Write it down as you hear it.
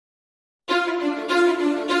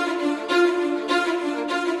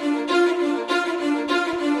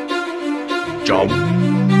Jump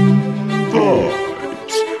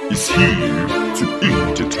Vibes is here to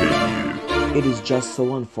entertain you. It is just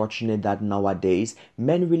so unfortunate that nowadays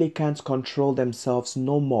men really can't control themselves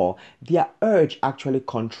no more. Their urge actually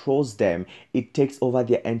controls them. It takes over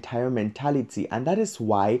their entire mentality, and that is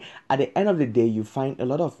why at the end of the day you find a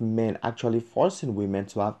lot of men actually forcing women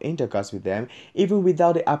to have intercourse with them even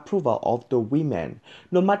without the approval of the women.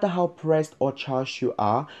 No matter how pressed or charged you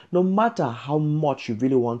are, no matter how much you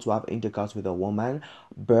really want to have intercourse with a woman,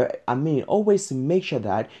 but always make sure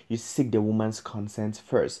that you seek the woman's consent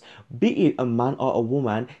first. Be it a man or a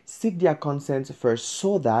woman, seek their consent first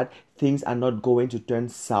so that things are not going to turn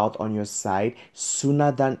south on your side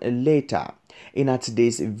sooner than later. In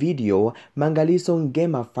today's video, Mangaliso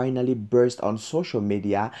Ngema finally burst on social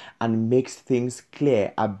media and makes things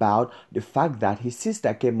clear about the fact that his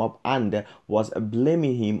sister came up and was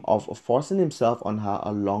blaming him of forcing himself on her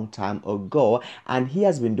a long time ago, and he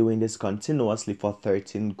has been doing this continuously for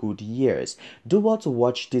 13 good years. Do well to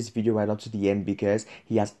watch this video right up to the end because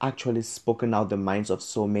he has actually spoken out the minds of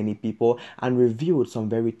so many people and revealed some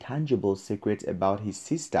very tangible secrets about his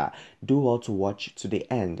sister. Do well to watch to the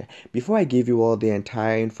end. Before I give you all the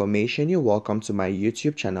entire information, you're welcome to my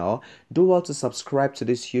YouTube channel. Do well to subscribe to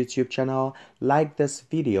this YouTube channel, like this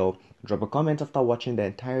video, drop a comment after watching the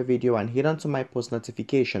entire video, and hit onto my post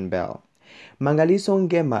notification bell. Mangaliso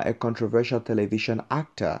Ngema, a controversial television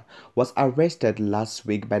actor, was arrested last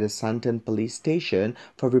week by the Santon police station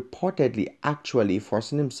for reportedly actually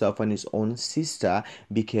forcing himself on his own sister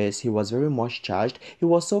because he was very much charged, he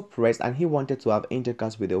was so pressed, and he wanted to have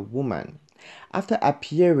intercourse with a woman. After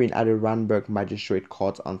appearing at the Rapıng Magistrate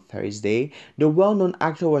Court on Thursday, the well-known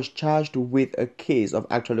actor was charged with a case of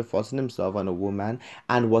actually forcing himself on a woman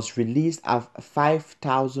and was released at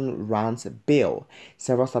 5,000 rands bail.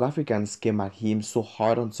 Several South Africans came at him so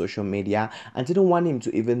hard on social media and didn't want him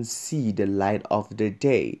to even see the light of the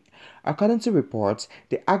day. According to reports,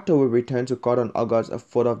 the actor will return to court on August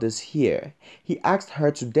 4th of this year. He asked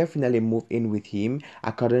her to definitely move in with him,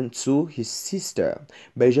 according to his sister.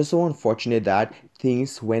 But it's just so unfortunate that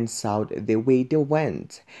things went south the way they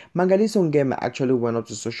went. Mangaliso Ngema actually went up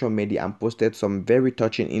to social media and posted some very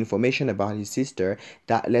touching information about his sister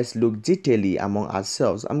that let's look detailedly among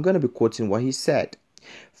ourselves. I'm going to be quoting what he said.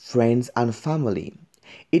 Friends and family,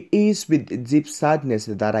 it is with deep sadness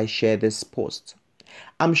that I share this post.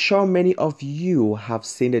 I'm sure many of you have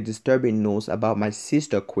seen the disturbing news about my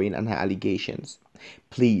sister Queen and her allegations.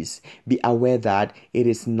 Please be aware that it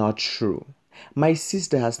is not true. My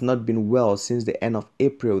sister has not been well since the end of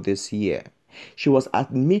April this year. She was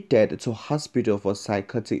admitted to hospital for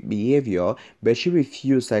psychotic behavior, but she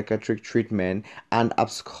refused psychiatric treatment and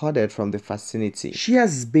absconded from the facility. She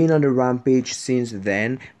has been on the rampage since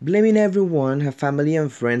then, blaming everyone, her family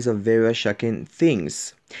and friends of various shocking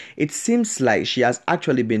things. It seems like she has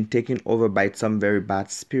actually been taken over by some very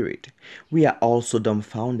bad spirit. We are also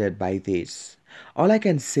dumbfounded by this. All I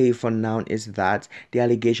can say for now is that the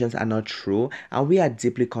allegations are not true and we are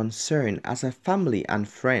deeply concerned as a family and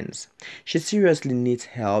friends. She seriously needs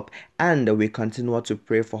help and we continue to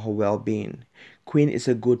pray for her well-being. Queen is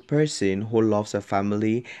a good person who loves her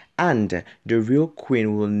family, and the real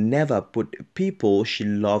Queen will never put people she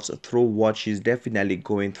loves through what she's definitely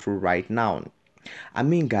going through right now.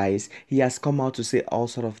 Guys, he has come out to say all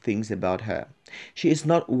sort of things about her. She is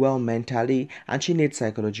not well mentally and she needs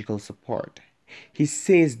psychological support. He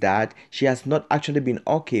says that she has not actually been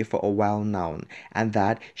okay for a while now and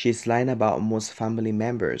that she is lying about most family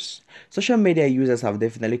members. Social media users have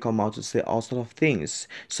definitely come out to say all sort of things.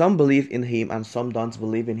 Some believe in him and some don't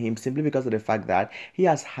believe in him simply because of the fact that he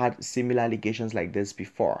has had similar allegations like this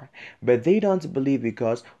before. But they don't believe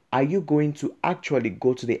because are you going to actually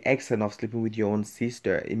go to the extent of sleeping with your own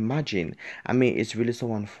sister? Imagine. It's really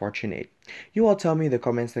so unfortunate. You all tell me in the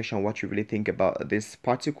comment section what you really think about this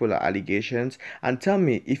particular allegations, and tell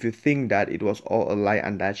me if you think that it was all a lie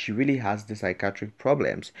and that she really has the psychiatric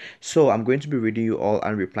problems. So I'm going to be reading you all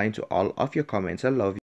and replying to all of your comments. I love you.